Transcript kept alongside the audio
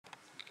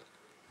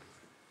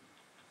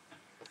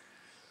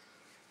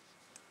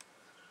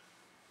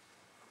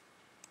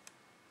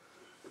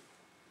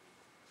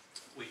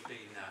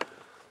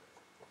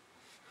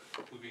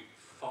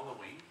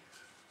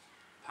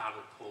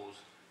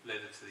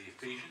letter to the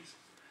Ephesians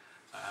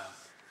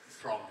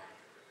from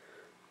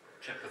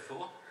chapter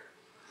 4,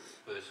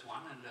 verse 1,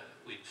 and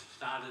we've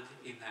started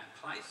in that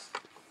place,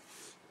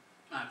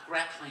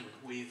 grappling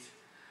with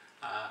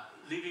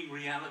living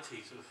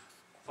realities of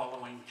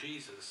following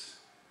Jesus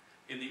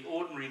in the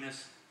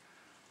ordinariness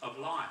of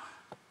life.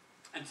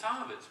 And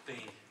some of it's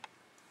been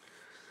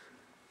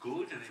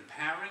good and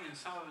empowering, and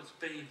some of it's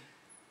been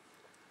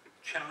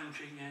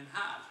challenging and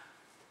hard.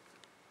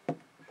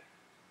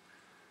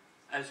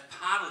 As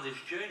part of this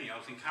journey, I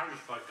was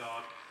encouraged by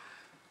God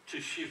to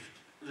shift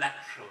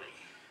laterally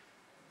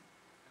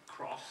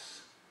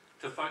across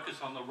to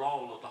focus on the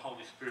role of the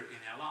Holy Spirit in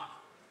our life.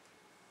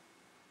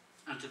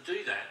 And to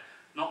do that,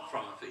 not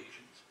from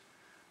Ephesians,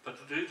 but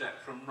to do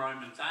that from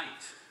Romans 8.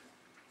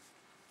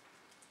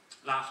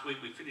 Last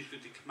week we finished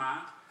with the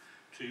command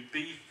to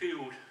be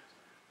filled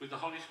with the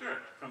Holy Spirit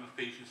from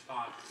Ephesians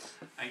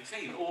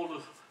 5:18. All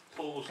of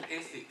Paul's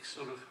ethics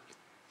sort of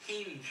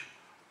hinge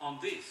on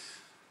this.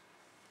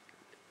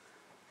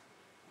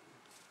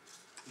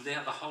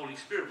 Without the Holy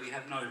Spirit, we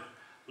have no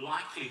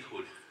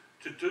likelihood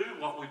to do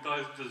what we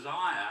both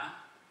desire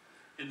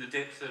in the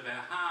depths of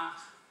our heart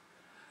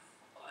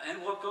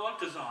and what God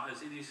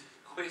desires in his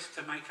quest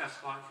to make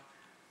us like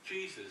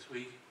Jesus.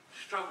 We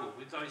struggle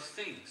with those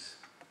things.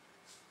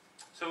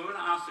 So we want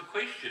to ask the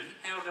question,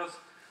 how does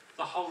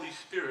the Holy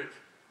Spirit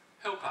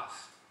help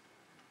us?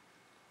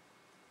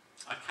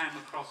 I came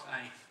across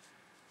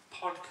a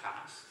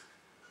podcast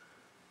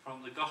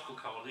from the Gospel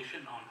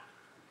Coalition on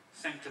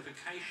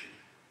sanctification.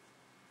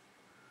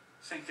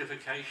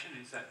 Sanctification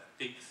is that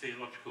big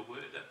theological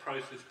word, that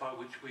process by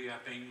which we are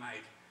being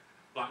made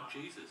like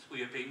Jesus.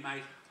 We are being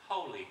made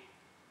holy.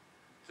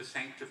 To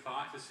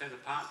sanctify, to set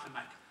apart, to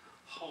make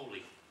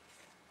holy.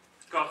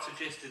 God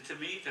suggested to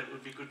me that it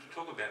would be good to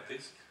talk about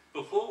this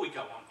before we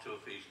go on to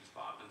Ephesians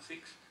 5 and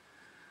 6,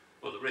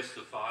 or the rest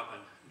of 5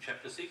 and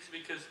chapter 6,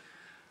 because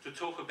to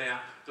talk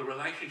about the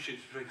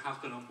relationships between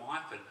husband and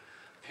wife and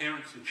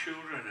parents and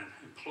children and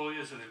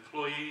employers and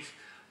employees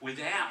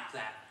without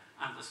that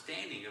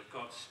understanding of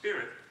God's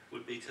Spirit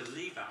would be to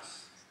leave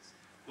us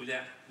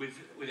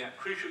without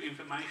crucial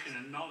information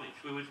and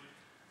knowledge. We would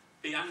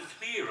be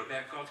unclear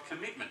about God's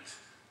commitment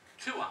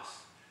to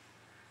us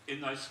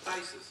in those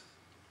spaces.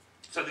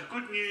 So the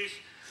good news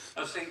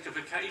of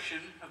sanctification,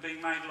 of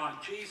being made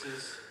like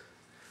Jesus,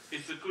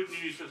 is the good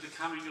news of the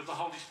coming of the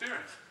Holy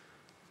Spirit.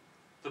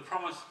 The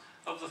promise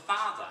of the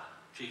Father,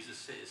 Jesus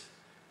says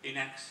in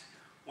Acts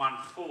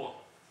 1:4.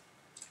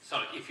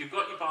 So if you've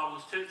got your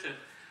Bibles, turn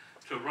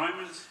to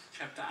Romans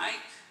chapter 8.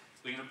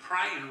 We're going to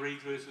pray and read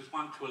verses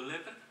 1 to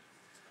 11.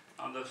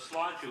 On the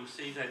slide you'll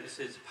see that it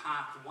says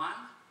part 1.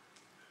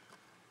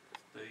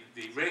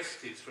 The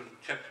rest is from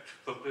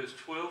verse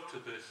 12 to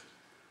verse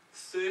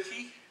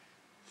 30.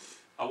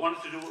 I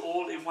wanted to do it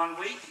all in 1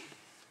 week,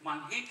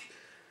 one hit,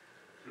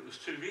 but it was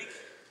too big,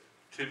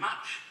 too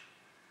much.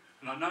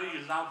 And I know you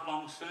love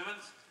long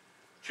sermons.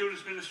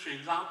 Children's ministry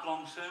love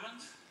long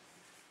sermons,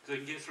 because they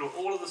can get through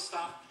all of the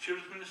stuff,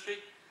 children's ministry.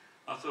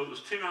 I thought it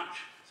was too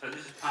much, so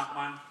this is part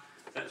 1,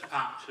 that's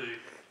part 2.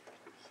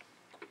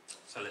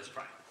 So let's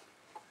pray.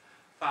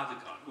 Father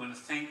God, we want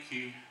to thank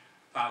you,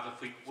 Father,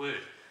 for your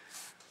word.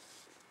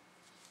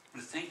 I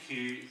want to thank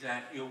you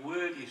that your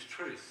word is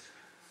truth.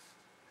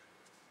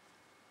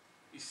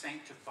 You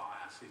sanctify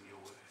us in your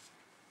word.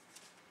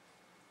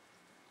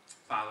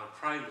 Father, I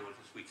pray, Lord,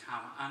 as we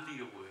come under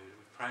your word,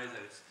 we pray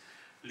that its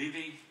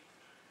living,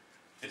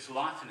 its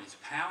life and its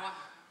power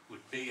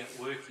would be at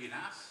work in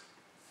us.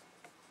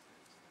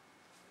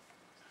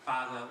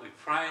 Father, we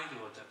pray,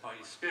 Lord, that by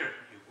your Spirit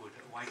you would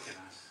awaken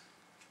us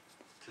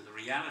to the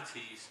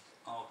realities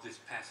of this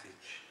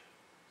passage.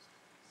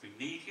 We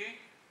need you.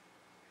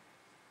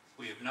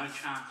 We have no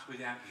chance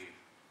without you.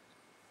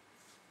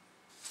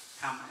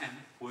 Come and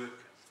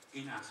work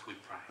in us, we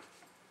pray.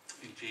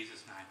 In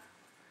Jesus' name.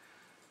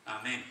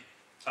 Amen.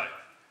 So,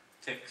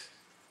 text.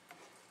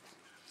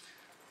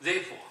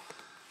 Therefore,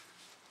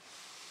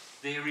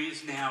 there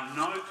is now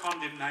no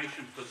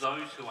condemnation for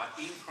those who are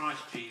in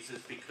Christ Jesus,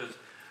 because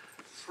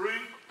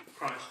through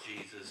Christ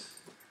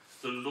Jesus,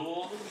 the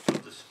law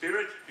of the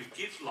Spirit who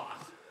gives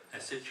life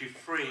has set you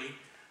free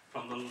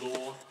from the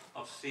law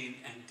of sin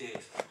and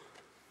death.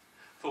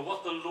 For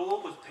what the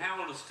law was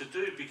powerless to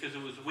do because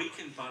it was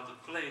weakened by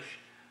the flesh,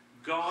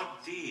 God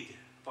did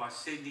by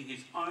sending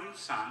his own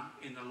Son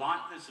in the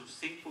likeness of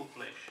sinful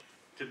flesh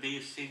to be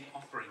a sin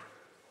offering.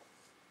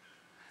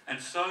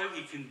 And so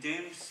he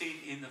condemned sin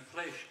in the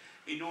flesh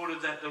in order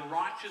that the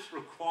righteous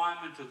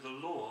requirement of the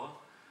law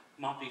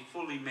might be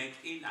fully met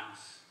in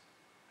us,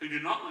 who do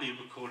not live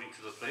according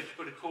to the flesh,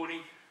 but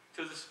according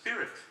to the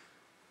Spirit.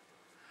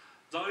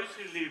 Those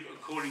who live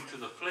according to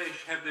the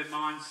flesh have their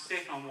minds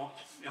set on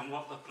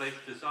what the flesh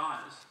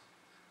desires.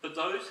 But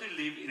those who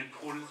live in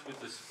accordance with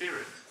the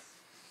Spirit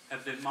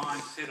have their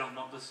minds set on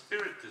what the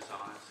Spirit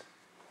desires.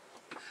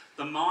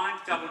 The mind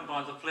governed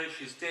by the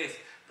flesh is death,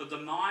 but the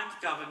mind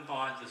governed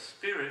by the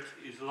Spirit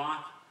is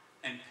life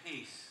and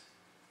peace.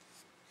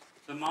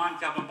 The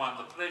mind governed by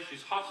the flesh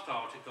is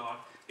hostile to God.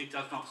 It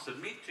does not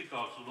submit to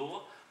God's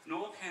law,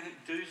 nor can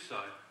it do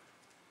so.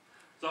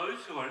 Those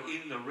who are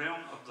in the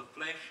realm of the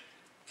flesh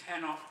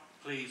cannot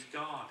please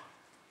God.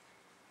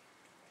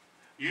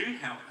 You,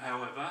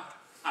 however,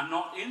 are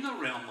not in the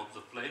realm of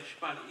the flesh,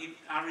 but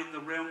are in the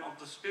realm of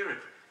the Spirit,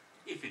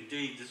 if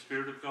indeed the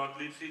Spirit of God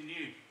lives in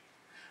you.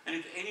 And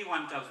if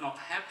anyone does not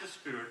have the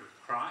Spirit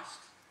of Christ,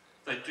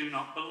 they do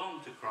not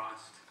belong to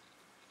Christ.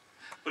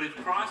 But if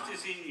Christ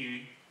is in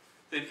you,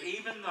 then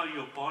even though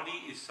your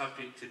body is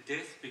subject to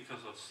death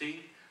because of sin,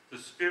 the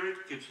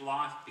Spirit gives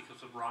life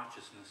because of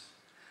righteousness.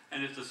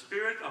 And if the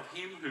Spirit of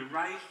him who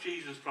raised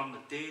Jesus from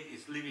the dead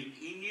is living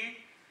in you,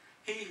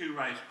 he who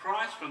raised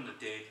Christ from the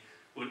dead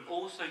will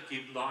also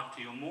give life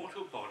to your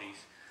mortal bodies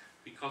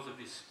because of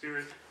his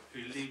Spirit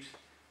who lives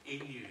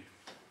in you.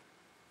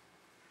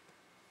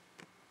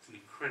 It's an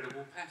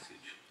incredible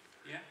passage,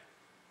 yeah?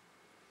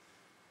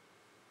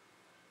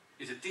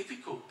 It's a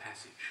difficult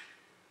passage.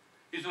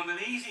 It's not an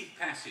easy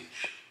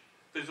passage.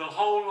 There's a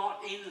whole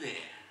lot in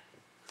there.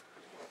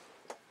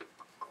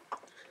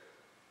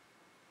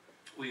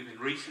 We've in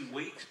recent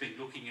weeks been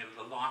looking at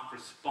the life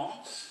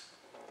response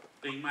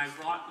being made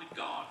right with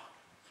God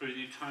through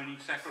the atoning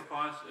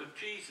sacrifice of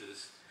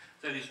Jesus.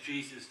 That is,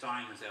 Jesus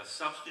dying as our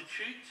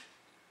substitute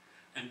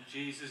and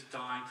Jesus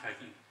dying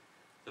taking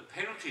the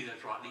penalty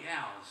that's rightly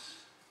ours.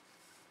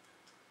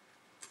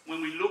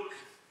 When we look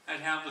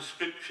at how the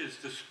scriptures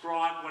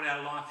describe what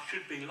our life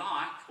should be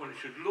like, what it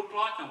should look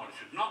like and what it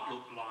should not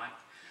look like,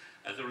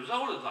 as a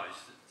result of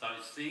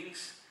those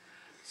things,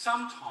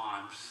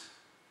 sometimes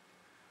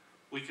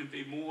we can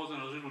be more than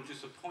a little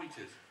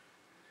disappointed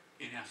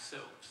in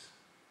ourselves.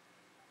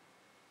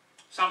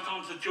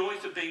 Sometimes the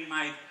joys of being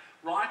made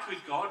right with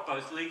God,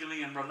 both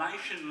legally and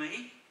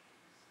relationally,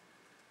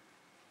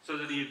 so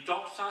that he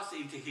adopts us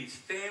into his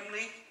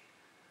family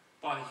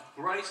by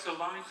grace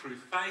alone, through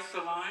faith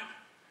alone,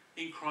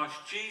 in Christ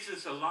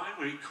Jesus alone,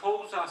 where he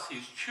calls us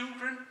his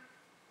children.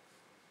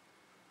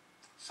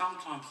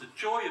 Sometimes the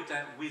joy of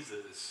that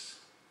withers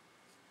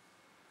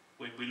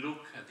when we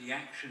look at the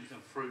actions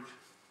and fruit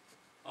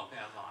of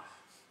our life.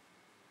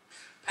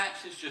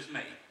 Perhaps it's just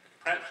me.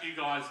 Perhaps you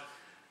guys,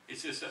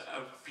 it's just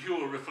a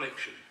pure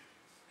reflection.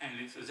 And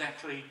it's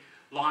exactly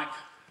like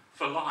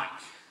for like.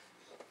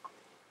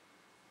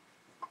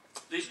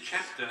 This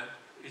chapter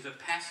is a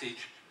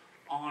passage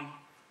on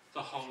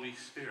the Holy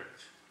Spirit.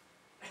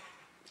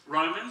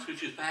 Romans,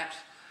 which is perhaps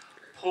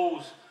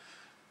Paul's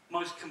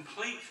most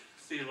complete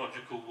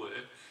theological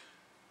work,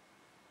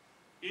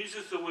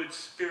 uses the word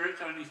Spirit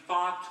only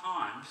 5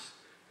 times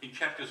in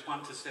chapters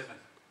 1 to 7.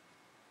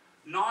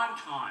 9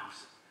 times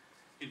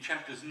in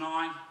chapters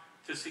 9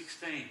 to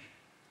 16.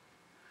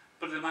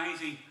 But an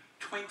amazing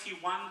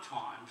 21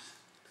 times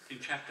in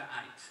chapter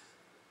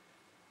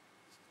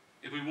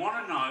 8. If we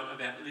want to know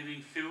about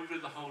living filled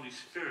with the Holy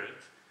Spirit,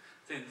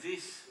 then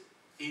this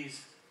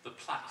is the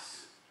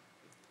place.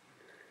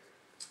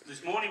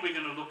 This morning we're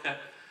going to look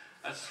at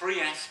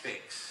 3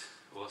 aspects,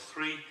 or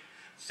 3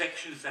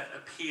 sections that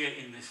appear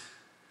in this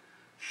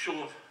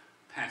short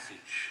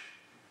passage.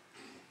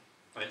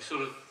 They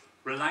sort of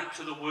relate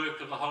to the work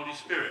of the Holy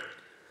Spirit.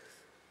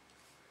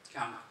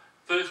 Come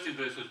first in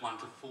verses 1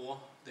 to 4,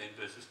 then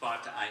verses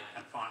 5 to 8,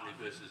 and finally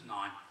verses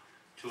 9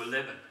 to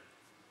 11.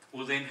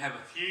 We'll then have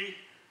a few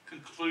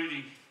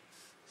concluding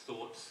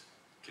thoughts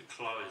to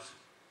close.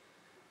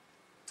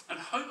 And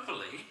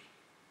hopefully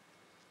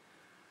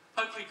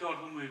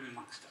God will move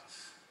amongst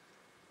us,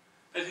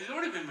 as he's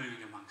already been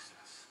moving amongst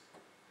us.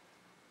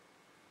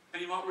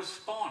 And he might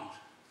respond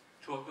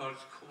to what God's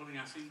calling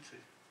us into.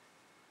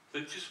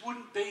 That it just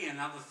wouldn't be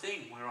another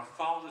thing where I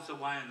file this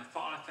away and the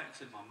fire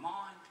attacks in my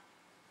mind,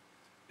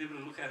 never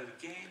to look at it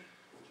again.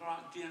 It's all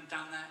right,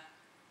 done that.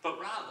 But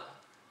rather,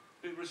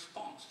 be a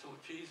response to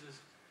what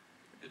Jesus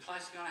is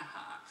placing on our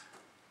heart.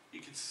 You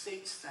can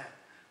sense that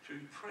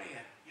through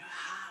prayer. Your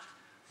heart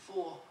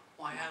for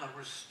Whyalla,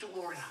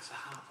 restoring us a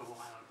heart for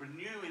Whyalla,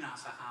 renewing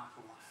us a heart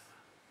for Whyalla.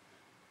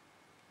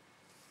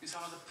 In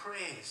some of the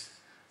prayers,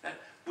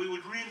 that we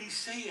would really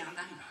see our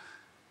neighbour,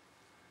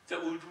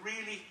 that we would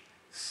really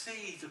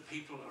see the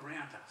people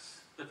around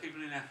us, the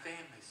people in our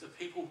families, the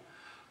people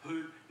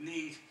who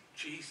need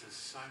Jesus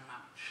so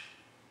much.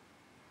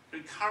 I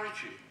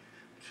encourage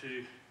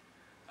you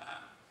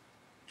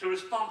to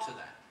respond to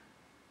that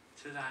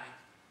today.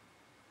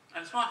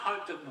 And it's my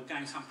hope that we'll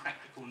gain some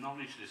practical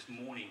knowledge this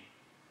morning,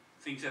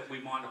 things that we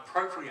might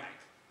appropriate.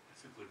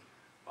 That's a good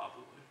Bible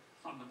word.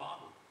 It's not in the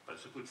Bible, but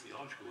it's a good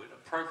theological word.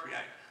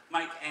 Appropriate,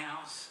 make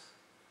ours,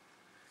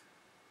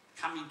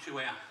 come into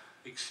our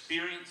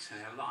experience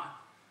and our life.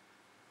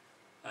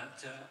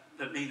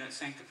 That mean that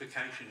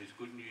sanctification is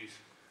good news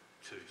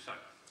too. So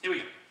here we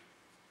go.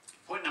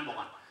 Point number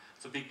 1.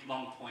 It's a big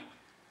long point.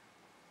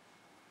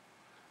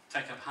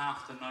 Take up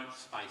half the note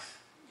space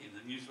in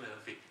the newsletter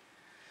bit.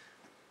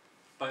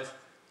 Both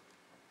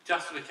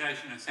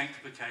justification and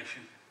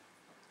sanctification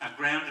are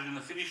grounded in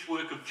the finished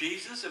work of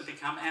Jesus and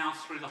become ours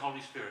through the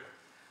Holy Spirit.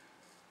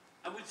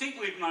 And we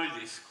think we know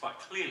this quite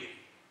clearly,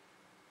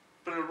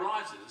 but it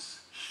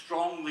arises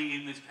strongly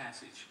in this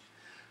passage.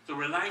 The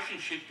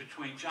relationship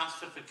between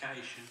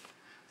justification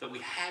that we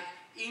have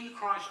in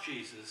Christ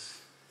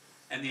Jesus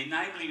and the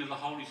enabling of the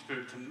Holy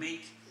Spirit to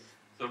meet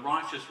the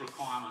righteous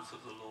requirements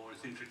of the law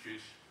is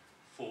introduced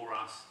for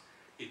us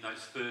in those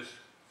first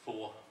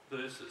 4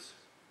 verses.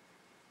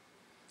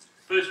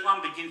 Verse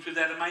 1 begins with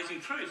that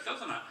amazing truth,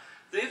 doesn't it?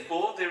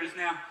 Therefore, there is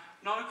now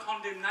no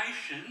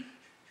condemnation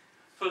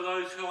for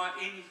those who are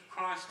in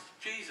Christ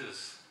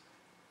Jesus.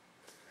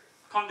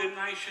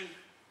 Condemnation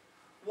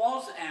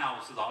was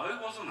ours, though,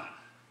 wasn't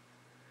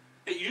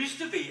it? It used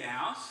to be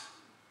ours.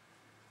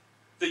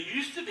 There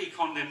used to be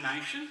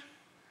condemnation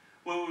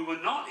when we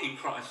were not in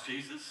Christ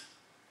Jesus.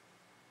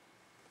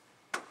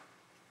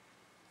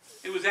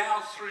 It was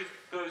ours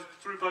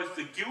through both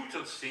the guilt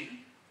of sin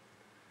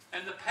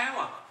and the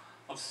power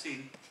of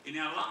sin in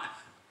our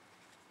life.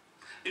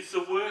 It's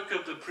the work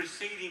of the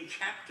preceding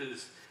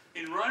chapters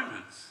in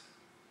Romans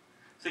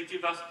that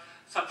give us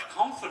such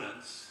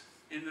confidence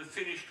in the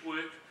finished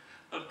work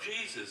of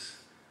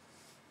Jesus.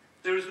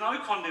 There is no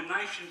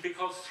condemnation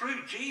because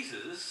through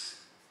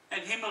Jesus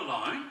and him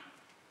alone,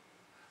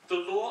 the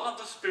law of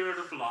the Spirit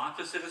of life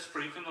has set us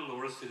free from the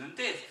law of sin and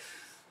death.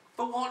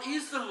 But what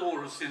is the law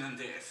of sin and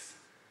death?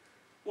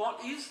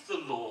 What is the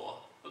law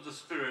of the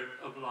Spirit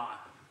of life?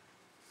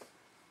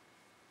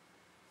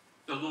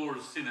 The law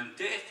of sin and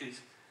death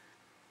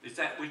is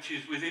that which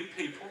is within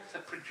people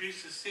that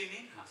produces sin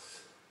in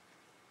us.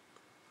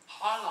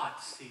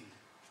 Highlights sin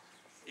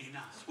in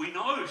us. We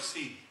know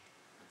sin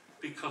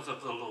because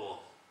of the law.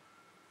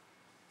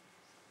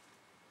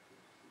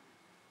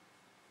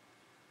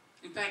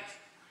 In fact,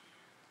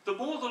 the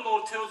more the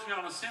Lord tells me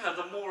I'm a sinner,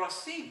 the more I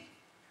sin.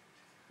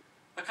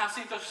 I can't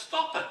seem to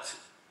stop it.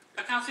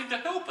 I can't seem to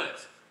help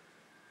it.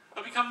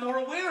 I become more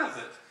aware of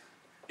it.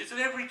 It's at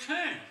every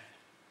turn.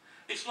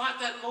 It's like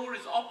that law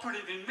is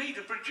operative in me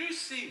to produce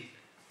sin.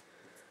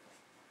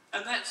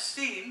 And that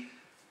sin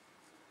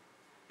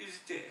is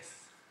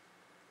death.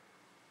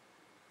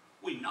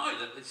 We know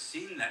that it's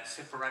sin that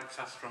separates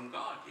us from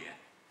God, yeah?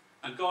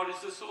 And God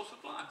is the source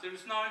of life.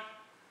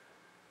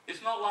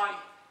 It's not like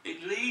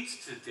it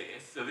leads to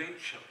death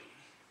eventually.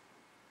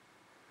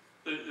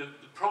 The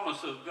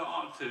promise of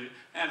God to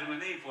Adam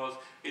and Eve was,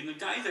 in the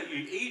day that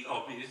you eat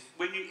of this,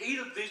 when you eat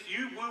of this,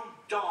 you will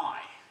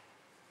die.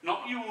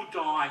 Not you will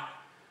die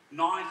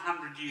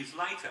 900 years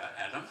later,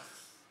 Adam.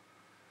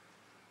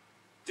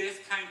 Death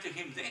came to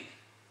him then.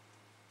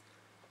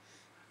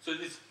 So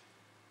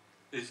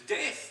there's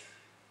death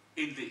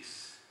in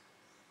this.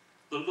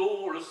 The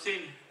law of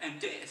sin and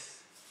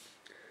death.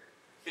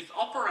 It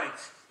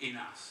operates in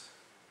us.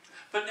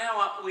 But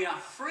now we are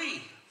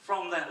free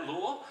from that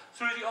law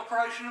through the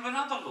operation of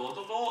another law,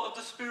 the law of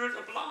the Spirit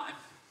of life.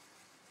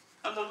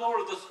 And the law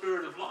of the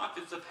Spirit of life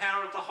is the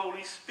power of the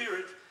Holy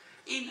Spirit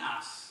in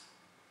us.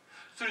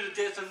 Through the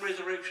death and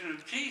resurrection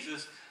of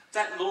Jesus,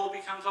 that law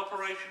becomes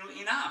operational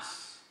in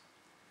us.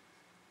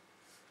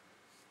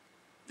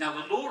 Now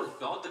the law of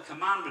God, the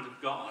commandment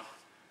of God,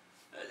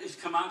 his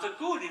commands are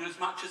good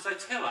inasmuch as they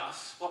tell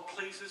us what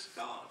pleases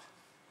God.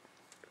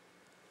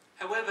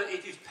 However,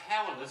 it is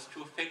powerless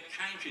to effect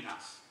change in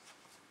us.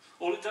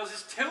 All it does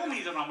is tell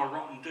me that I'm a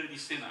rotten, dirty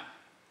sinner.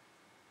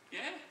 Yeah?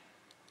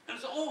 And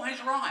it's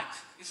always right.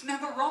 It's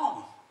never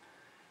wrong.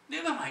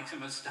 Never makes a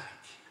mistake.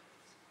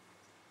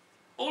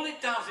 All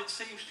it does, it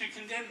seems to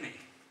condemn me.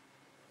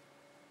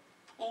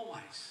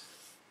 Always.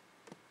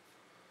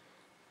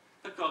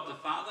 But God the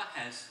Father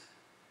has,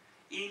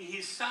 in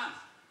his Son,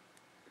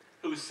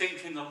 who was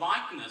sent in the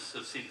likeness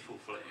of sinful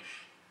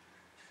flesh,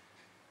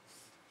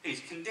 he's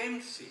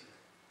condemned sin.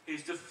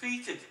 He's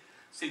defeated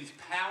sin's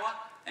power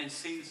and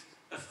sin's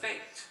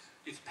effect,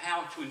 its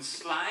power to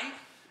enslave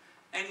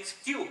and its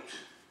guilt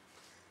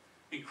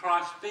in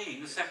Christ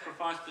being the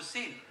sacrifice for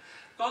sin.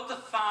 God the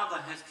Father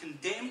has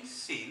condemned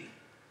sin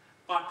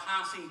by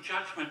passing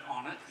judgment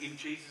on it in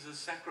Jesus'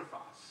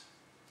 sacrifice.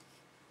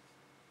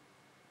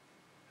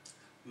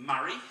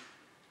 Murray,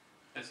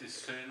 that's his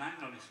surname,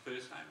 not his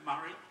first name,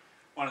 Murray,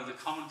 one of the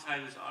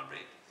commentators I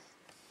read,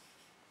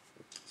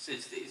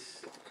 says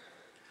this,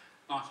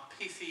 nice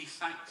pithy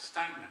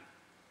statement.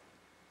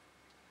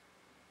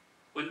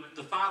 When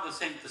the Father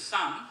sent the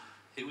Son,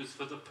 it was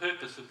for the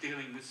purpose of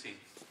dealing with sin.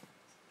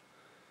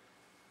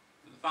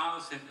 When the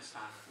Father sent the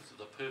Son, it was for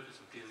the purpose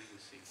of dealing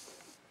with sin.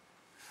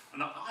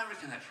 And I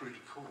reckon that's really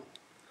cool.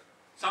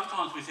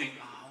 Sometimes we think,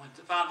 when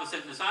the Father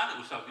sent the Son, it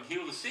was so he could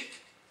heal the sick,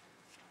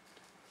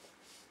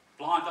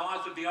 blind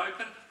eyes would be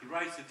opened, he could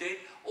raise the dead.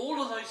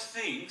 All of those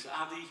things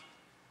are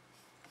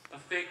the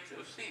effect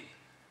of sin.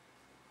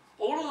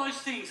 All of those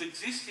things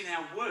exist in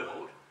our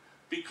world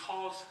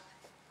because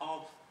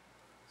of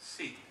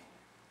sin.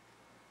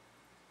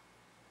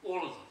 All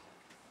of them.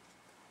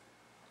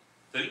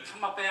 They didn't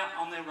come about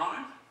on their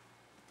own.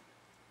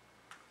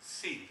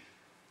 Sin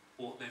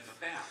brought them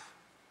about.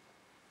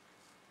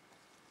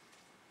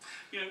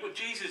 You know, what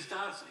Jesus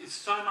does is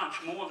so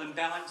much more than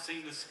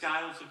balancing the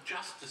scales of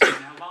justice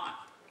in our life.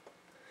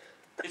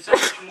 It's so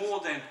much more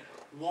than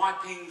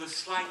wiping the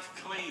slate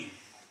clean.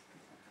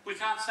 We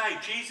can't say,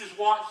 Jesus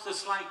wipes the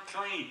slate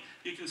clean,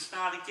 you can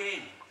start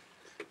again.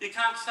 You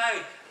can't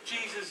say,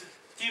 Jesus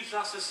gives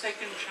us a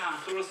second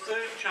chance or a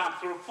third chance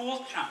or a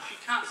fourth chance. You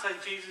can't say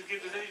Jesus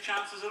gives us any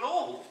chances at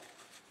all,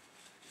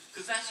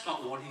 because that's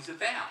not what he's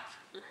about.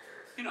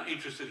 You're not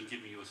interested in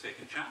giving you a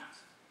second chance.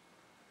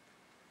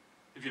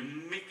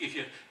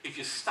 If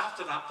you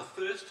stuffed it up the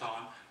first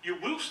time, you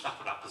will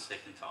stuff it up the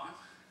second time,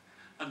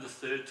 and the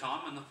third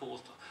time, and the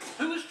fourth time.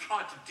 Who has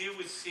tried to deal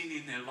with sin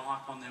in their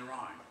life on their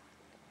own?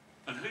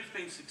 And who's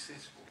been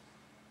successful?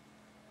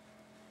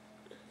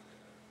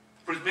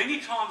 For as many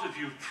times as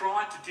you've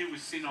tried to deal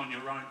with sin on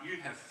your own, you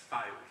have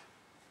failed.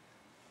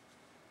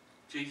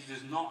 Jesus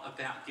is not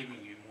about giving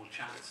you more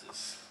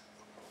chances.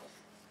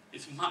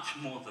 It's much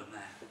more than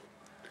that.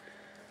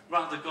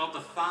 Rather, God the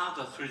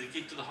Father, through the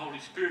gift of the Holy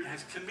Spirit,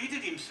 has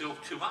committed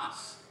himself to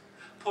us.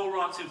 Paul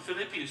writes in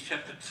Philippians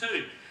chapter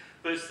 2,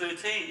 verse 13,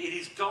 it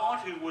is God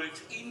who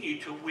works in you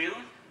to will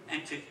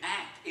and to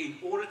act in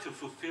order to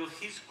fulfill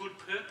his good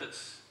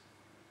purpose.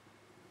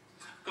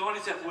 God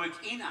is at work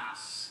in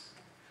us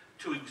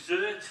to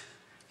exert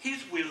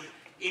his will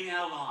in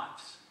our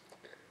lives,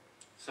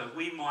 so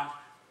we might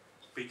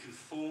be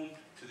conformed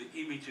to the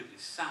image of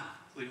his Son.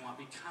 We might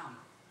become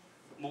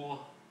more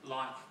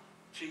like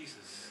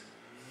Jesus.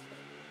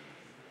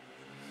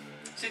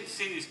 Since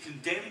sin is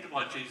condemned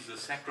by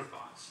Jesus'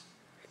 sacrifice,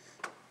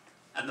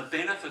 and the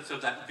benefits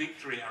of that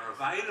victory are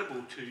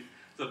available to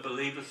the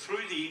believer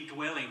through the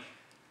indwelling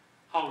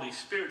Holy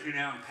Spirit who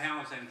now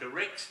empowers and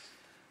directs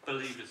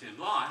believers in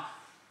life,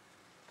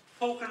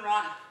 Paul can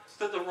write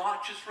that the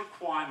righteous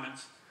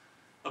requirements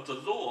of the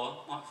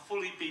law might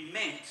fully be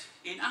met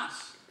in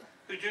us,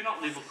 who do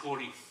not live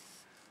according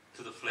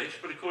to the flesh,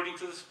 but according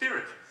to the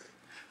Spirit.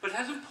 But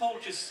hasn't Paul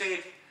just said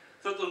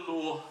that the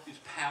law is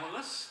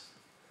powerless?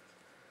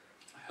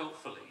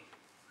 Helpfully,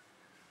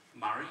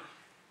 Murray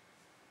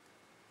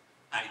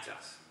aids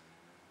us.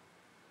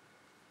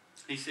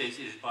 He says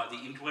it is by the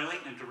indwelling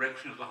and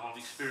direction of the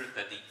Holy Spirit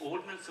that the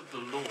ordinance of the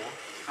law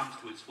comes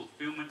to its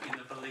fulfilment in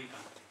the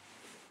believer.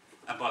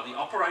 And by the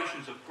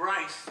operations of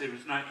grace, there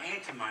is no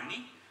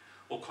antimony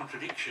or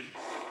contradiction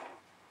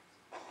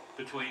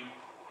between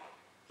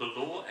the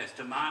law as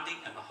demanding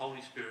and the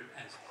Holy Spirit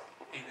as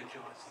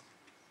energizing.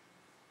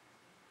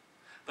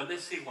 But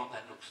let's see what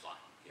that looks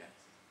like. Yeah?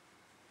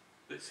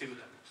 Let's see what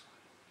that looks like.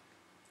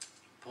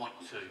 Point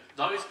 2.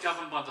 Those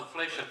governed by the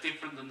flesh are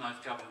different than those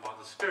governed by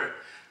the Spirit.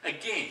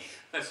 Again,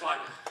 that's like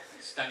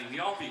stating the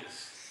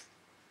obvious.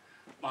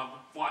 My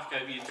wife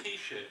gave me a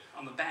t-shirt.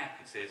 On the back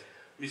it says,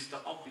 Mr.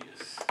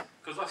 Obvious.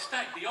 Because I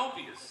state the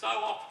obvious so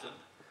often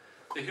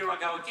that here I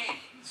go again.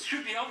 It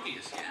should be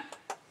obvious, yeah?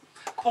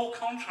 Paul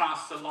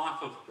contrasts the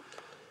life of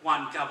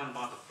one governed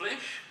by the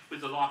flesh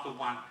with the life of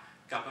one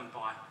governed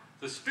by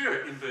the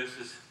Spirit in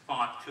verses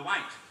 5 to 8.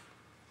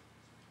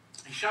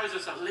 He shows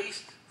us at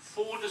least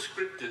 4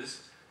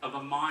 descriptors of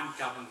a mind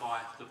governed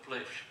by the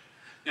flesh.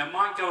 Now,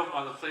 mind governed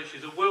by the flesh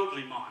is a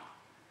worldly mind.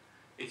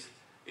 It's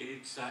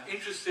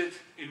interested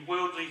in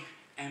worldly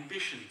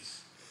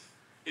ambitions.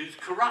 It is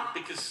corrupt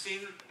because sin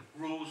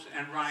rules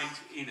and reigns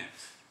in it.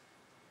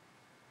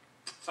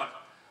 So,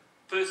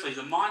 firstly,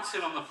 the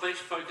mindset on the flesh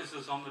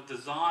focuses on the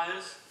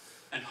desires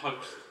and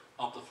hopes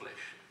of the flesh.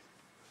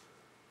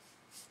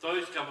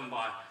 Those governed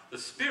by the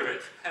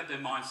Spirit have their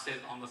mindset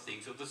on the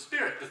things of the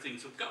Spirit, the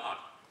things of God.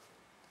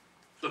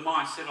 The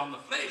mindset on the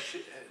flesh,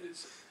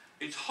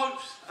 its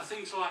hopes are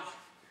things like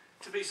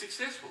to be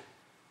successful,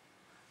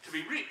 to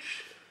be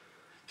rich,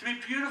 to be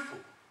beautiful,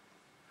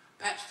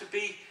 perhaps to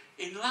be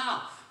in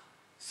love,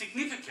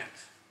 significant,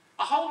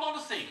 a whole lot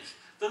of things.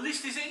 The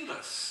list is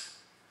endless.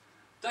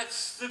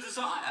 That's the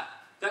desire.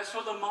 That's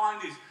what the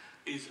mind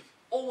is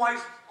always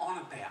on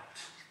about.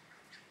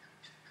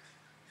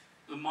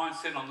 The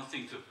mindset on the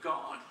things of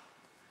God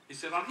is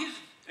set on his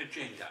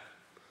agenda.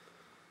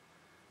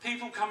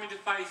 People come into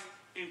faith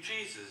in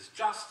Jesus,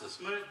 justice,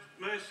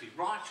 mercy,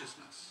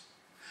 righteousness,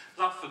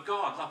 love for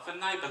God, love for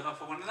neighbour, love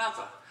for one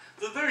another.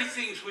 The very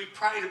things we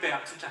prayed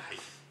about today,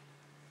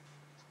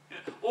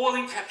 all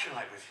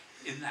encapsulated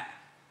in that.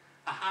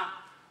 A heart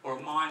or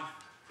a mind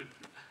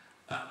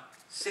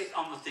set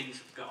on the things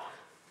of God.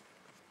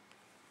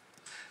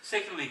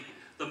 Secondly,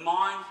 the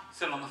mind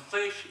set on the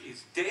flesh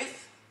is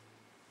death,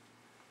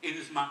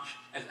 inasmuch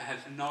as it has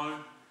no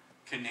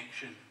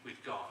connection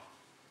with God.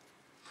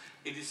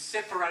 It is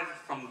separated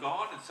from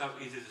God, and so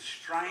it is a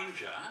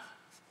stranger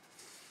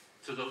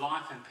to the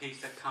life and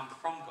peace that come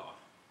from God.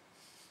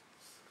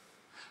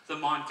 The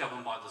mind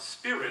governed by the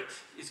Spirit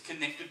is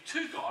connected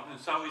to God, and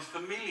so is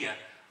familiar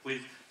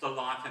with the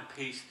life and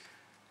peace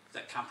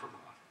that come from God.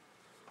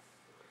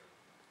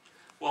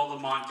 While the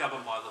mind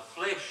governed by the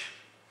flesh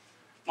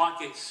might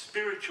get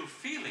spiritual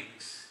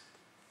feelings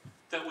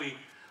that we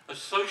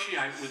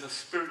associate with a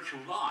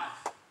spiritual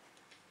life,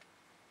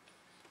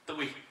 that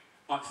we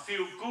might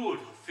feel good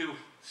or feel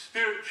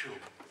spiritual.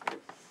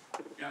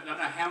 I don't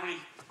know how many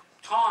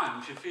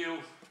times you feel,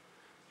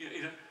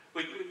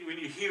 when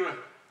you hear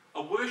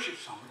a worship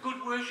song, a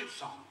good worship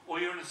song, or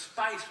you're in a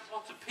space with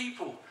lots of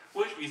people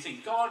worshiping, you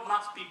think God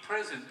must be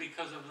present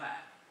because of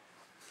that.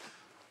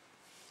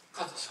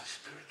 Because it's so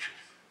spiritual.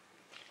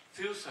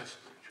 It feels so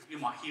spiritual. You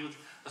might hear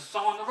a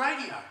song on the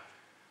radio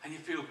and you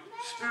feel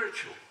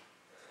spiritual.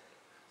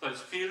 Those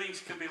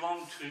feelings can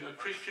belong to a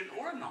Christian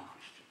or a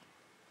non-Christian.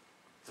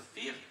 The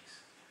feelings.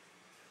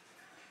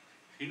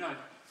 You know,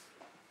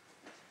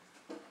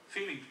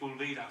 feelings will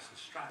lead us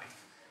astray,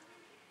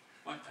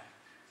 won't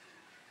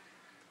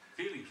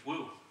they? Feelings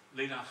will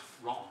lead us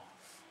wrong.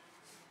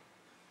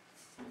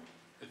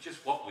 It's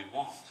just what we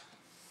want,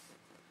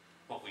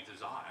 what we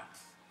desire.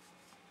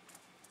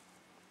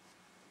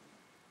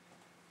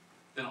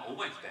 They're not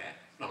always bad,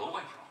 not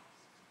always wrong.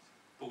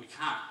 But we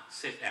can't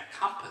set our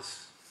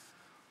compass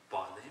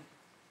by them.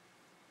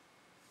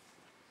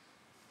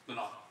 They're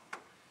not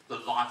the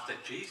life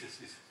that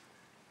Jesus is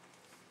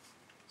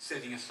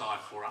setting aside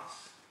for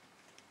us.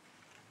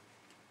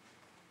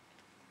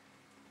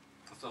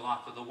 It's the life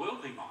of the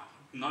worldly mind.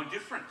 No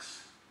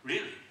difference,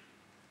 really.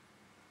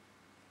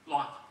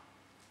 Life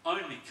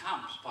only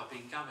comes by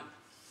being governed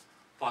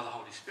by the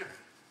Holy Spirit.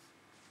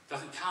 It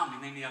doesn't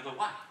come in any other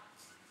way.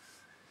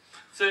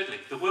 Thirdly,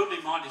 the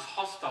worldly mind is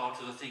hostile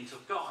to the things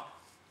of God.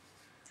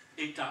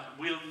 It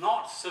will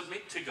not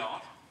submit to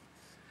God,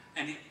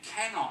 and it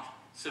cannot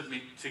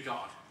submit to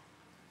God.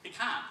 It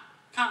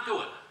can't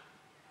do it.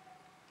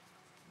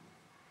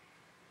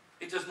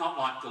 It does not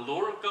like the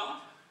law of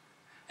God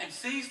and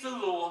sees the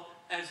law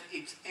as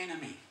its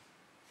enemy.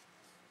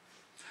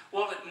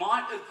 While it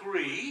might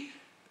agree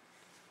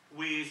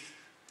with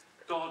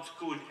God's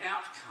good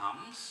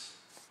outcomes,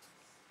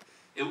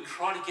 it will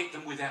try to get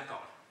them without God.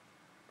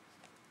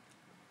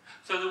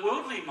 So the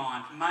worldly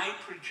mind may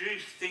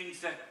produce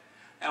things that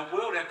our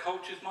world, our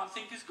cultures might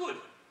think is good,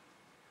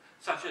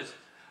 such as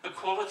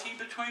equality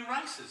between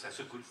races. That's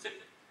a good thing.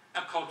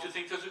 Our culture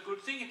thinks that's a good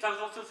thing. It does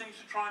lots of things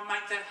to try and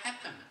make that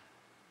happen.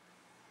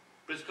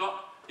 But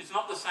it's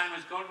not the same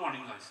as God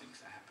wanting those things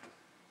to happen.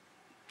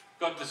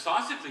 God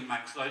decisively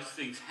makes those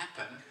things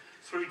happen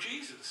through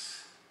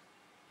Jesus.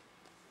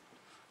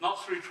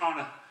 Not through trying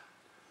to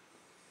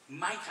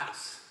make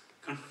us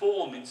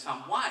conform in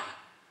some way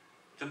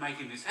to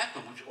making this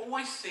happen, which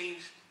always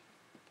seems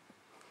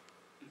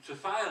to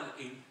fail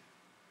in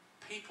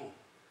people.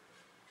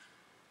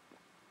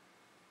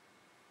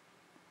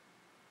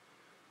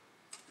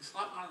 It's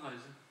like one of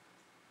those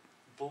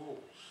balls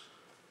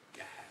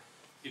you have.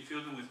 You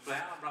fill them with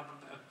flour,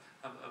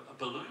 a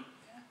balloon,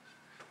 yeah?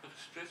 Like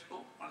a stress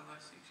ball, one of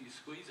those things. You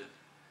squeeze it.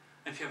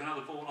 And if you have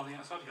another ball on the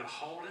outside, you've got a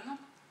hole in them,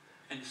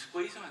 and you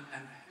squeeze them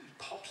and it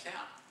pops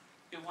out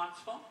in one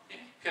spot. Yeah?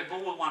 If you have a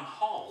ball with one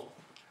hole,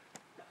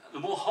 the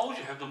more holes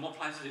you have, the more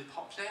places it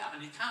pops out,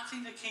 and you can't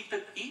seem to keep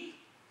it in.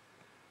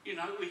 You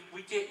know,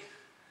 we get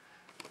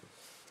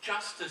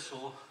justice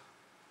or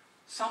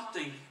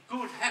something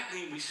good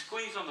happening, we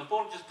squeeze on the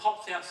ball, it just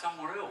pops out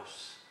somewhere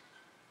else.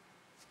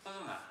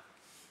 Doesn't it?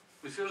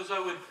 We feel as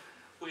though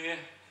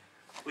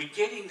we're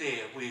getting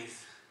there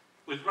with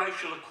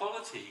racial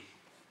equality,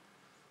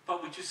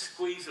 but we just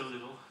squeeze a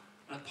little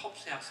and it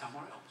pops out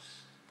somewhere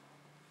else.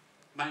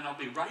 It may not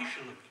be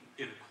racial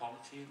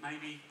inequality, it may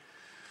be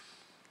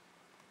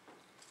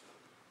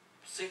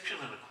sexual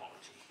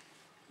inequality,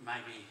 it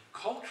may be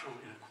cultural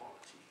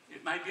inequality,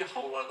 it may be a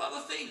whole lot of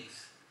other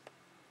things.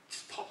 It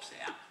just pops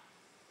out.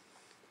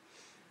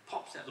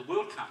 Pops out. The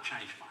world can't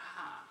change my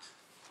heart.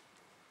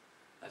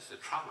 That's the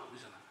trouble,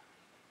 isn't it?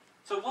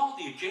 So while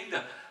the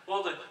agenda,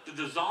 while the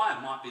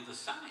desire might be the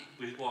same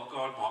with what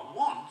God might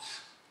want,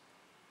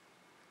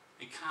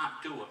 it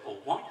can't do it or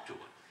won't do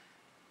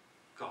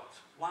it God's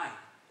way.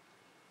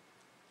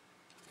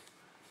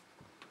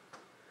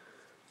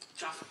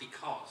 Just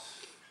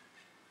because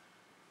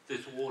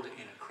there's water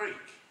in a creek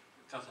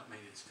doesn't mean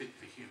it's fit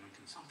for human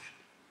consumption.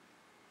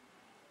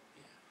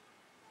 Yeah.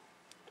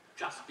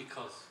 Just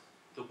because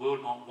the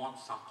world might want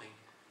something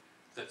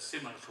that's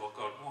similar to what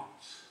God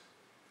wants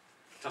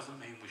doesn't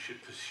mean we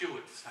should pursue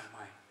it the same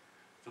way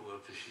the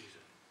world pursues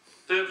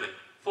it.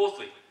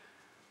 Fourthly,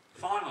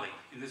 finally,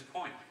 in this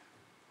point,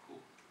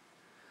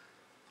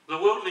 the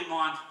worldly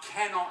mind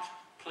cannot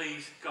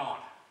please God.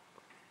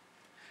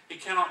 It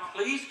cannot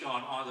please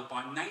God either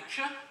by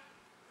nature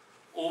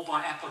or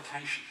by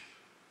application.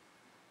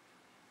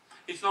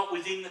 It's not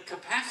within the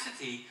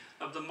capacity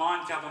of the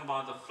mind governed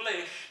by the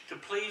flesh to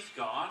please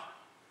God,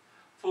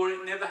 for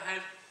it never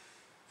had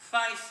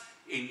faith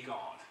in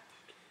God.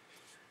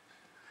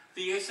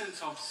 The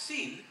essence of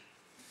sin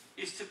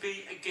is to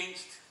be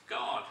against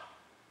God.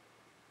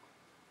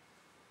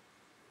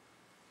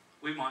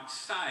 We might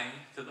say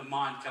that the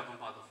mind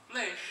governed by the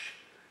flesh,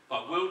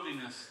 by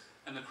worldliness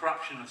and the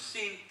corruption of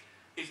sin,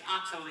 is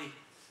utterly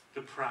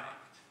depraved,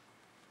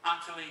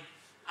 utterly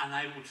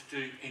unable to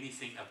do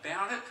anything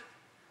about it,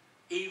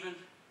 even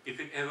if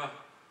it ever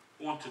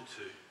wanted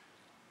to.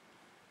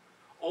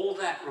 All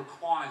that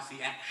requires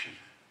the action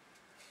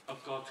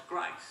of God's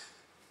grace.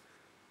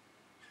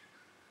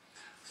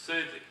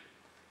 Thirdly,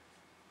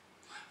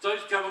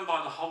 those governed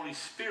by the Holy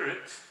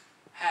Spirit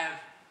have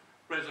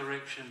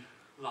resurrection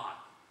life.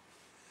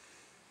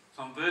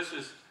 So in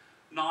verses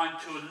 9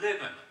 to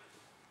 11,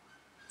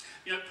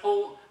 you know,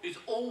 Paul is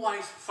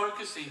always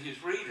focusing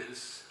his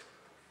readers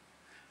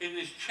in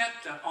this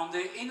chapter on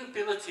their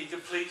inability to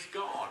please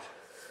God.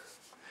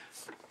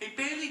 He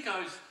barely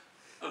goes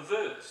a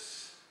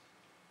verse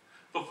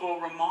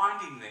before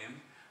reminding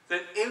them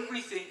that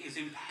everything is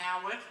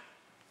empowered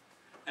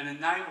and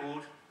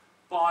enabled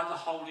by the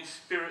Holy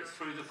Spirit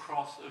through the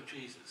cross of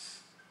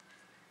Jesus.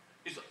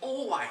 He's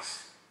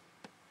always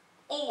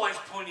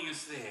pointing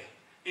us there.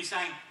 He's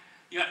saying,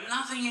 you got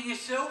nothing in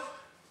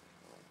yourself,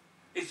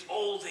 it's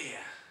all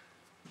there.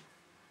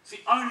 It's the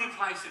only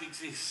place it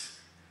exists,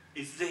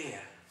 is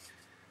there.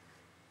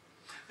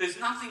 There's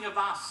nothing of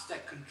us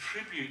that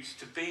contributes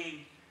to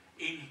being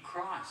in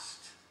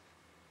Christ.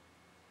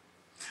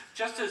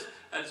 Just as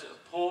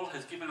Paul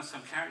has given us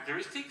some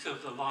characteristics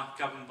of the life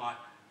governed by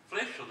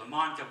flesh, or the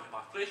mind governed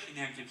by flesh, he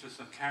now gives us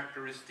some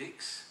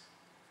characteristics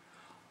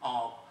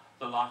of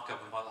the life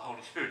governed by the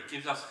Holy Spirit. He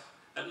gives us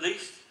at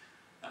least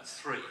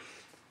 3.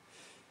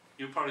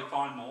 You'll probably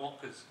find more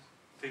because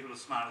people are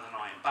smarter than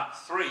I am, but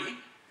 3,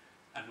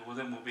 and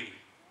then we'll be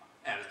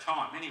out of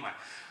time anyway.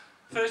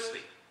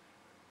 Firstly,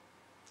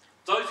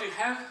 those who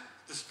have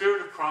the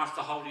Spirit of Christ,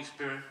 the Holy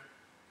Spirit,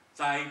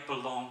 they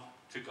belong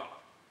to God.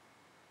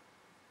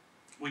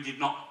 We did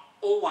not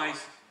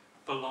always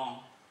belong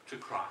to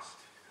Christ.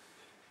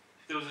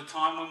 There was a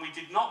time when we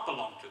did not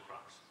belong to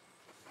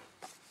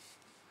Christ.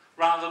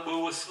 Rather,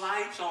 we were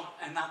slaves of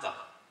another,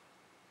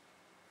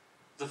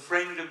 the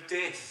friend of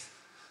death,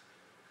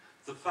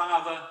 the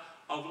father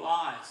of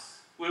lies.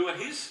 We were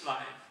his slave.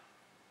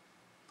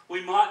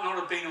 We might not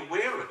have been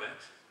aware of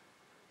it,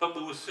 but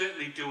we were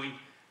certainly doing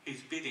his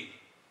bidding.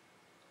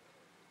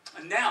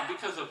 And now,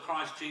 because of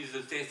Christ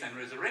Jesus' death and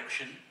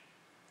resurrection,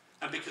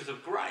 and because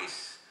of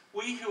grace,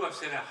 we who have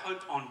set our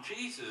hope on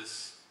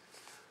Jesus,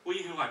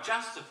 we who are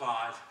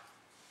justified,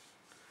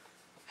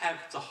 have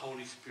the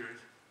Holy Spirit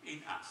in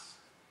us.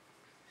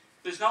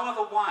 There's no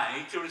other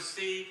way to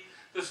receive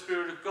the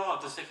Spirit of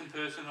God, the second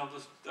person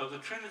of the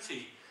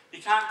Trinity.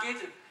 You can't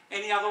get it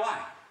any other way.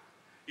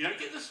 You don't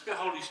get the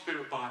Holy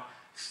Spirit by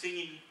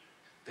singing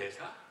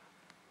better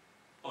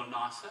or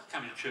nicer,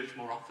 coming to church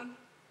more often,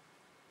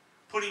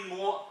 putting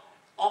more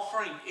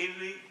offering in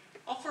the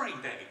offering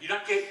bag. You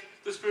don't get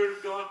the Spirit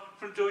of God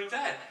from doing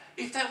that.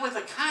 If that were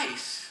the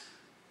case,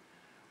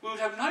 we would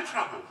have no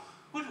trouble,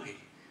 would we?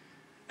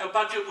 Our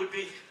budget would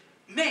be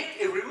met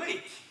every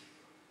week.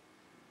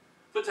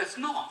 But that's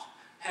not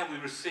how we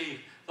receive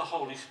the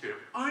Holy Spirit.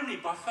 Only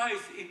by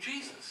faith in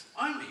Jesus.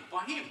 Only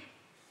by him.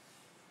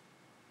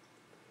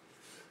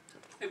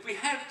 If we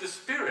have the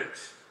Spirit,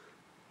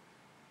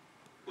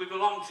 we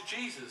belong to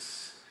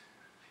Jesus.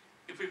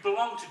 If we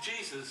belong to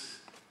Jesus,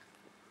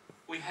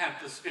 we have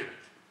the Spirit.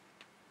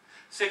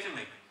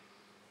 Secondly,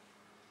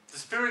 the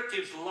Spirit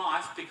gives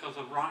life because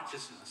of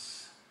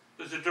righteousness.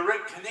 There's a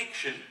direct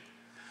connection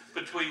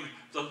between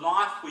the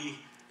life we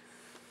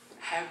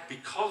have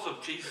because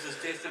of Jesus'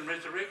 death and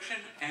resurrection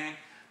and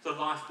the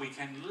life we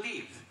can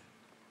live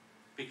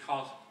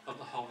because of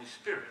the Holy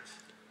Spirit.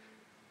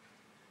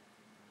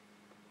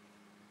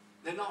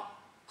 They're not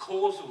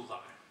causal though.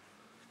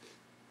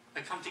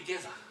 They come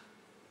together.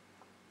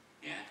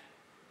 Yeah?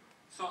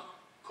 It's not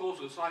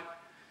causal. It's like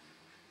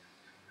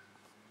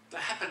they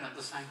happen at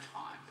the same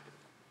time.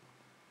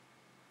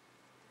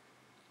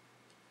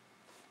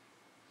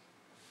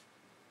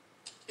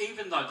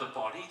 Even though the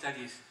body, that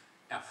is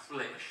our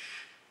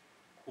flesh,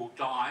 will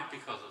die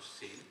because of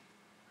sin,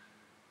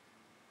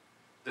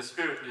 the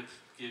Spirit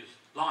gives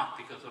life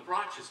because of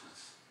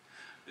righteousness.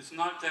 Let's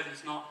note that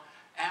it's not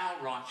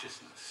our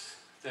righteousness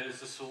that is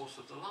the source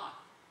of the life.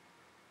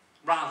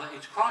 Rather,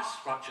 it's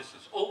Christ's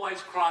righteousness. Always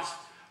Christ's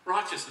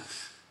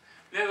righteousness.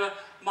 Never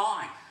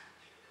mine.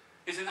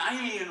 It's an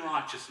alien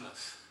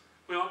righteousness.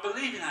 We might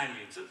believe in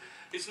aliens.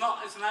 It's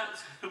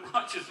a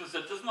righteousness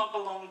that does not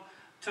belong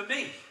to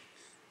me.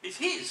 It's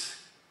his.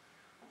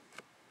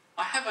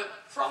 I have it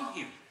from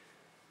him.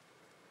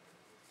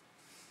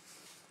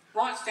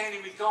 Right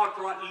standing with God,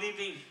 right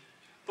living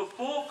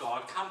before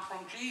God come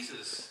from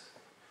Jesus.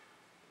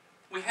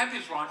 We have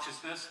his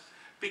righteousness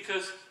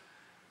because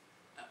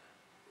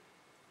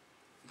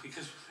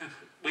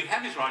we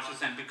have his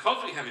righteousness, and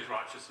because we have his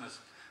righteousness,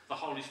 the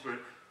Holy Spirit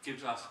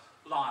gives us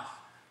life.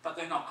 But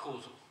they're not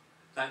causal.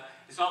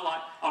 It's not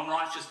like I'm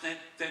righteous,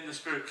 then the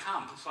Spirit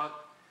comes. It's like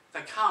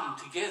they come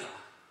together.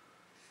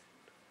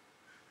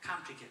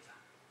 Come together.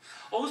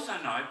 Also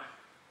note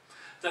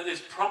that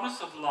this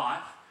promise of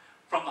life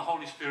from the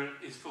Holy Spirit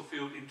is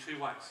fulfilled in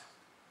 2 ways.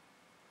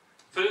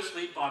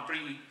 Firstly, by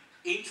bringing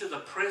into the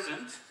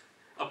present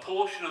a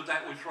portion of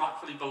that which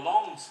rightfully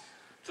belongs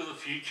to the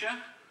future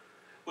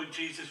when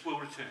Jesus will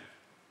return.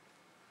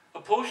 A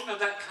portion of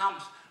that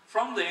comes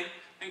from then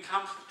and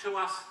comes to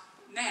us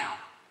now.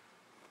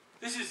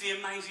 This is the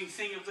amazing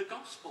thing of the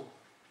gospel.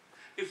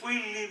 If we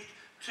lived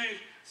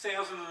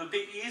 2,000 and a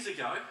bit years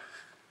ago,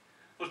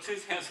 or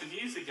 2,000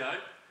 years ago,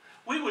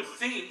 we would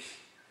think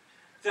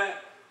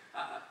that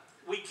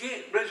we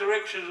get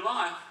resurrection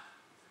life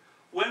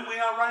when we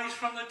are raised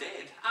from the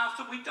dead,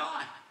 after we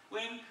die,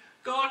 when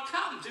God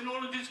comes in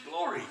all of his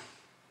glory.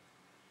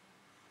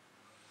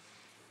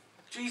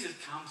 Jesus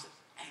comes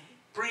and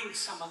brings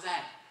some of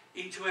that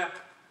into our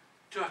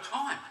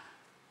time.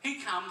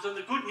 He comes, and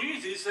the good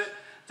news is that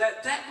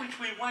that which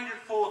we waited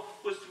for,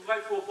 was to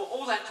wait for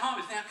all that time,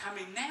 is now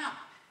coming now.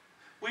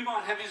 We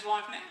might have his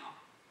life now.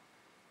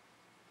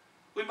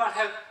 We might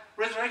have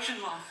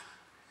resurrection life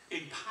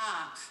in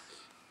part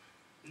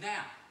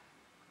now.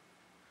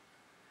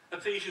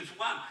 Ephesians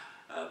 1,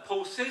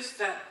 Paul says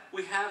that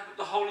we have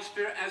the Holy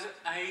Spirit as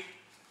a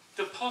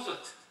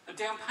deposit, a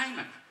down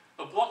payment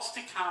of what's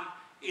to come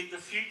in the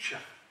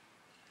future.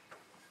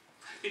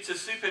 It's a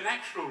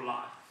supernatural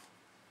life.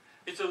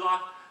 It's a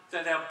life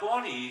that our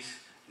bodies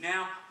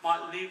now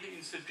might live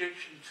in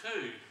subjection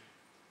to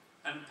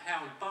and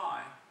empowered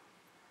by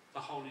the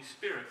Holy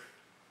Spirit.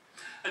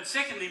 And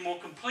secondly, more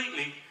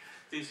completely,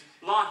 this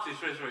life,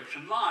 this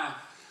resurrection life,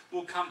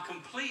 will come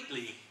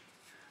completely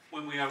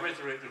when we are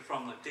resurrected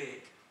from the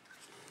dead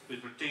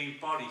with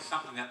redeemed bodies,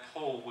 something that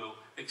Paul will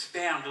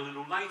expound a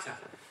little later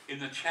in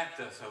the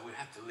chapter, so we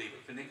have to leave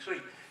it for next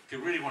week. If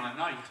you really want to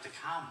know, you have to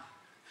come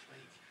next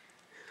week.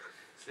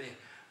 It's there.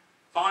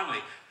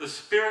 Finally, the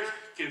Spirit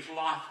gives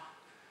life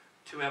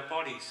to our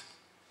bodies.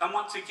 And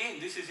once again,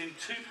 this is in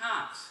two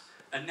parts,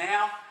 a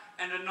now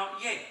and a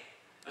not yet.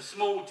 A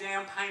small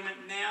down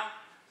payment now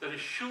that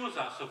assures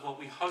us of what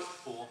we hope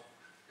for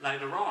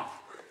later on.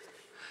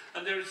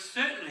 And there is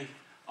certainly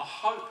a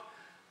hope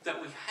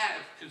that we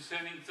have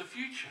concerning the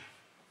future.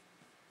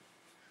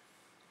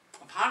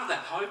 A part of that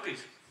hope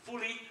is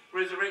fully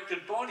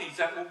resurrected bodies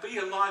that will be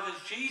alive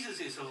as Jesus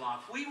is alive.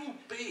 We will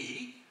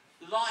be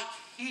like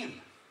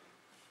him.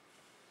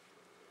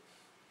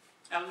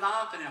 Our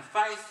love and our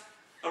faith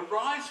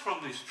arise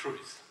from this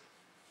truth.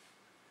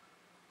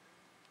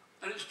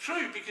 And it's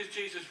true because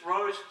Jesus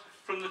rose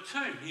from the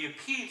tomb. He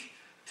appeared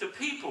to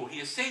people. He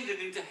ascended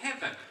into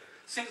heaven,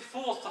 sent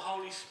forth the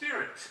Holy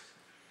Spirit.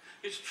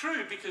 It's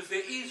true because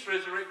there is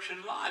resurrection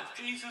life.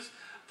 Jesus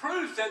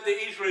proves that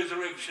there is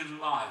resurrection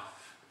life.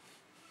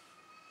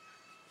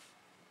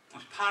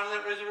 As part of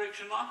that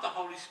resurrection life, the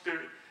Holy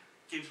Spirit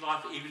gives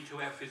life even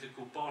to our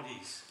physical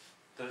bodies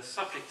that are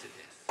subject to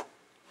death,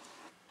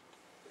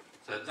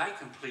 so that they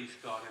can please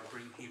God and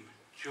bring him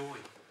joy.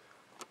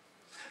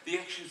 The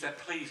actions that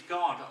please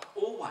God are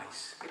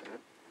always,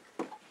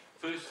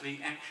 firstly,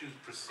 actions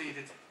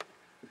preceded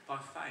by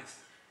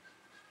faith.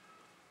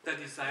 That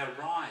is, they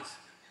arise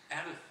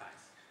out of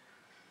faith.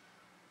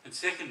 And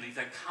secondly,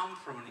 they come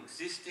from an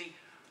existing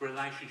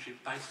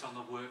relationship based on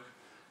the work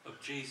of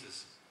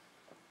Jesus.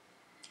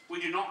 We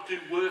do not do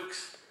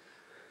works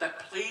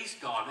that please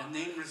God and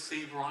then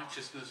receive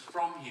righteousness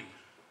from him.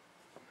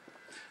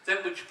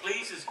 That which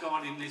pleases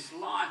God in this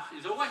life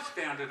is always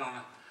founded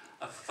on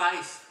a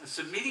faith, a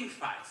submitting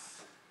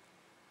faith,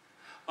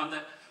 one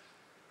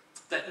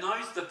that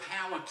knows the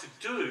power to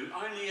do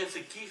only as a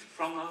gift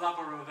from the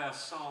lover of our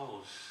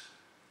souls,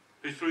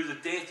 who through the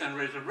death and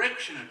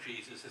resurrection of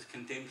Jesus has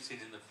condemned sin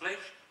in the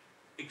flesh,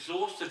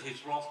 exhausted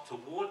his wrath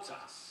towards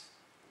us,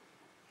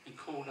 and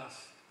called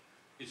us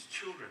his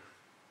children.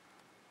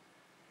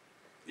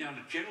 Now, in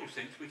a general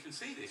sense, we can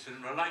see this in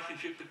a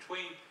relationship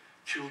between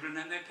children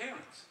and their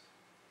parents.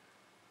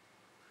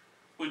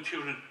 When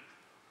children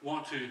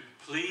want to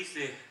please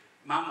their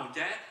mum or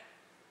dad,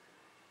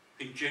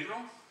 in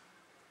general,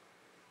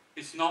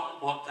 it's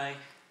not what they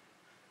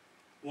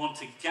want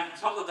to gain.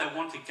 It's not that they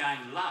want to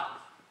gain love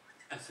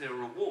as their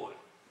reward.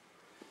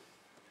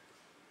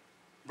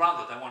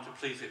 Rather, they want to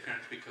please their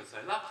parents because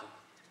they love them.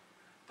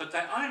 But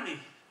they only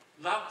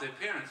love their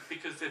parents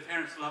because their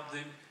parents love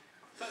them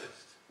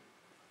first.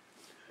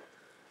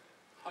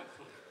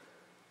 Hopefully.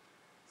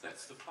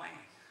 That's the plan.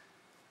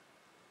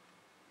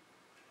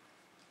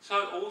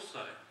 So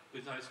also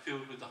with those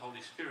filled with the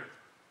Holy Spirit.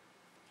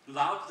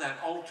 Love, that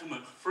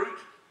ultimate fruit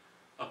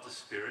of the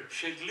Spirit,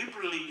 shed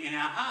liberally in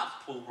our hearts,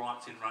 Paul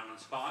writes in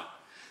Romans 5,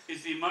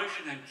 is the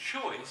emotion and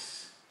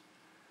choice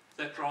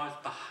that drives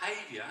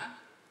behaviour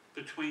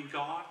between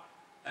God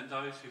and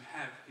those who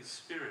have his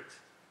Spirit.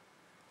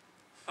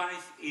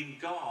 Faith in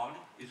God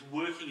is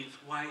working its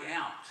way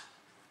out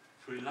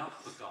through love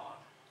for God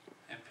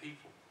and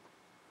people.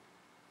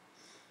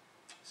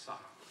 So,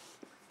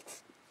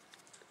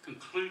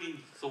 concluding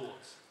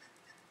thoughts.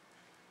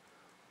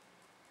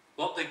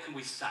 What then can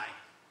we say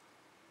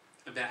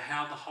about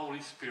how the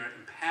Holy Spirit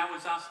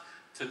empowers us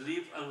to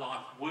live a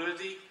life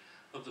worthy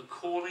of the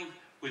calling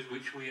with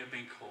which we have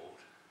been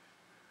called?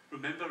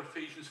 Remember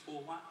Ephesians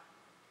 4:1?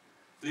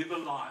 Live a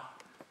life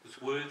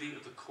that's worthy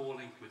of the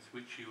calling with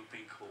which you have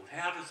been called.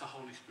 How does the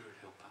Holy Spirit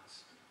help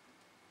us?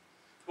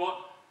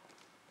 What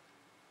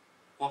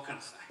can I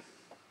say?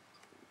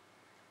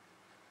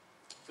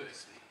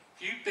 Firstly,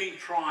 if you've been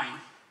trying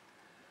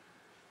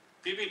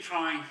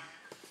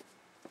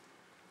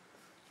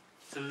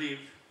to live,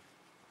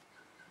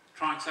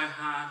 trying so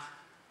hard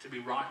to be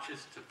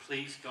righteous, to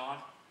please God,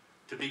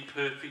 to be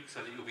perfect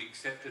so that you'll be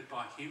accepted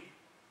by him,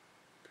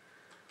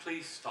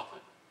 please stop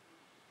it.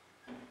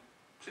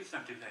 Please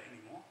don't do that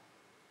anymore.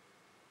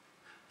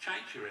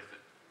 Change your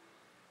effort.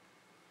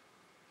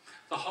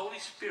 The Holy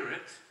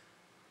Spirit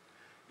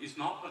is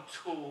not a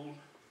tool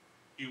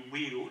you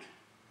wield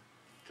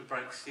to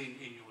break sin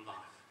in your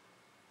life.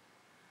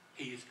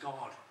 He is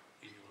God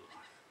in your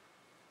life.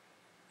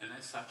 And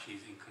as such,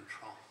 he's in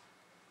control.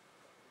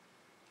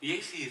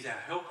 Yes, he is our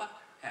helper,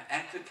 our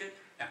advocate,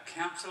 our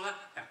counsellor,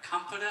 our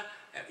comforter,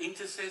 our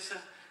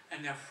intercessor,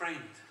 and our friend.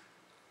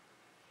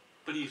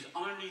 But he is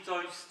only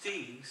those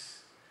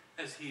things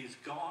as he is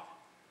God,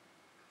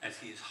 as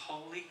he is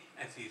holy,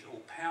 as he is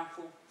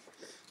all-powerful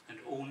and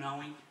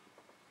all-knowing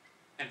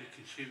and a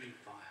consuming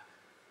fire.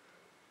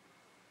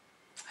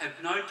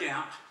 Have no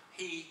doubt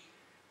he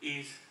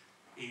is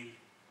in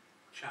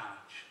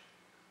charge.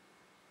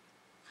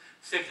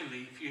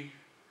 Secondly, if you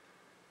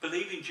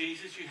believe in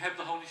Jesus, you have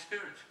the Holy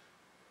Spirit.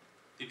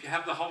 If you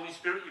have the Holy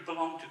Spirit, you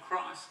belong to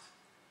Christ.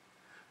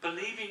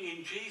 Believing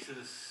in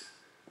Jesus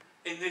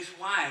in this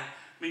way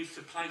means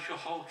to place your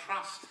whole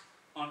trust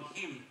on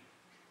him.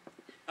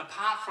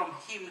 Apart from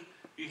him,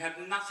 you have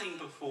nothing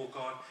before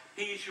God.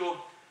 He is your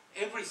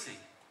everything.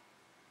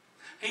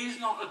 He is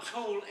not a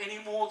tool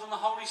any more than the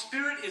Holy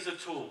Spirit is a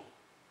tool.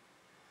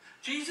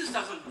 Jesus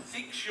doesn't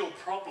fix your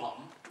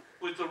problem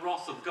with the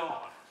wrath of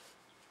God,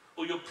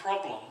 or your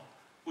problem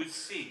with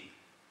sin,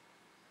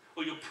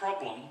 or your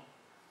problem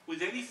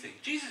with anything.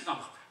 Jesus is not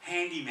a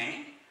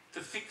handyman to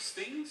fix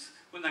things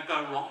when they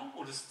go wrong,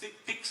 or to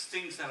fix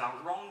things that are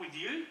wrong with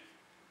you.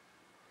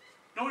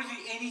 Nor is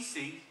he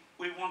anything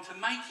we want to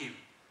make him.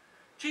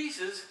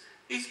 Jesus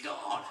is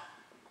God.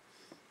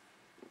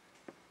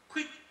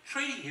 Quit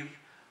treating him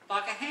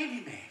like a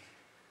handyman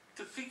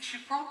to fix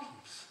your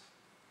problems.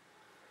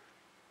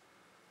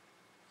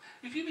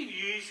 If you've been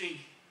using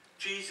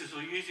Jesus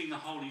or using the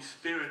Holy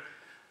Spirit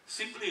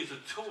simply as a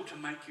tool to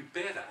make you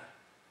better,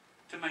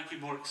 to make you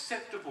more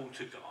acceptable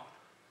to God,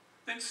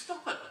 then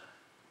stop it.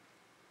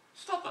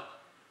 Stop it.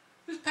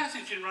 This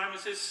passage in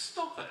Romans says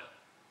stop it.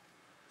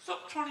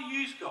 Stop trying to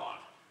use God,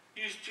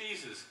 use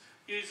Jesus,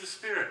 use the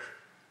Spirit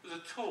as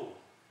a tool.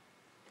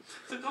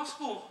 The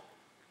gospel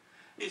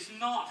is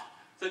not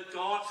that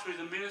God, through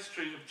the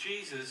ministry of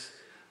Jesus,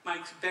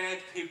 makes bad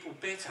people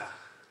better.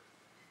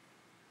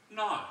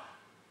 No.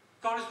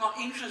 God is not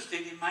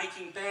interested in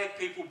making bad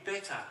people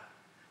better.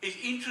 He's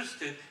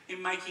interested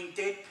in making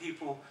dead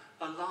people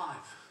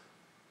alive.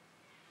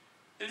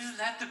 And isn't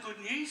that the good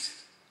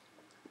news?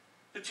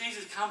 That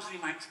Jesus comes and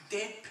he makes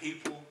dead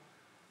people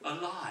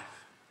alive.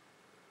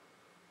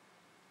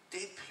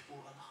 Dead people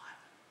alive.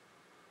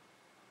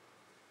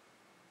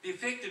 The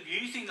effect of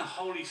using the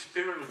Holy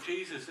Spirit of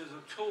Jesus as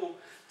a tool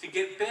to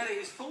get better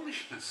is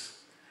foolishness.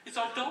 It's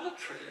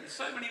idolatry in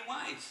so many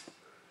ways.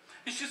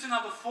 It's just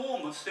another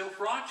form of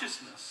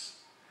self-righteousness.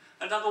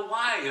 Another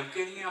way of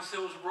getting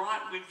ourselves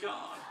right with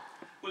God.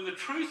 When the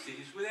truth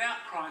is, without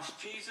Christ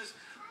Jesus,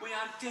 we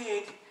are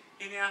dead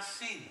in our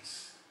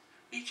sins.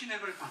 Each and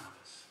every one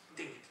of us,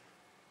 dead.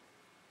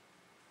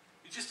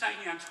 It's just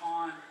taking our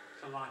time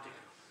to lie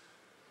down.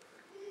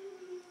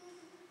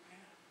 Yeah.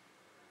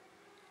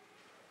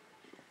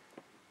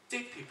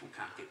 Dead people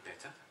can't get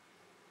better.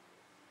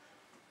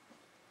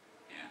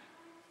 Yeah.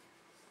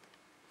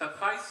 But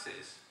faith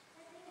says,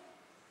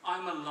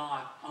 I'm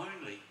alive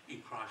only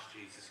in Christ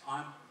Jesus.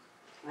 I'm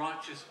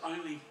righteous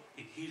only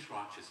in his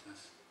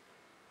righteousness.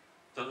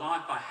 The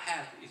life I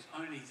have is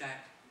only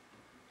that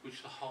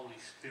which the Holy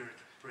Spirit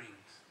brings.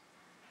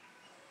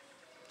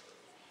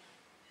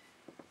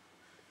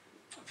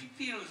 If you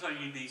feel as though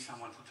you need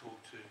someone to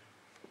talk to,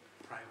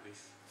 pray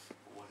with,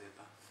 or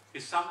whatever,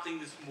 if something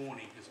this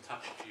morning has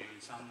touched you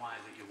in some way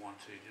that you want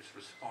to, just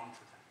respond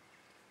to that.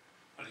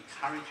 I'd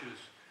encourage you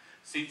as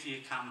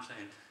Cynthia comes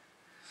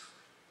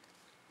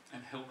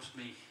and helps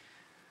me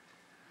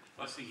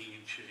by singing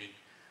in tune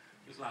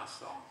this last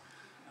song.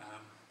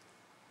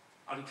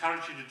 I'd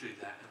encourage you to do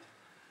that,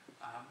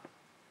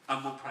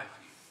 and we'll pray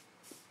for you.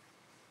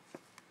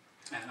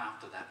 And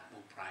after that,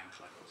 we'll pray and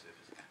close the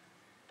service again.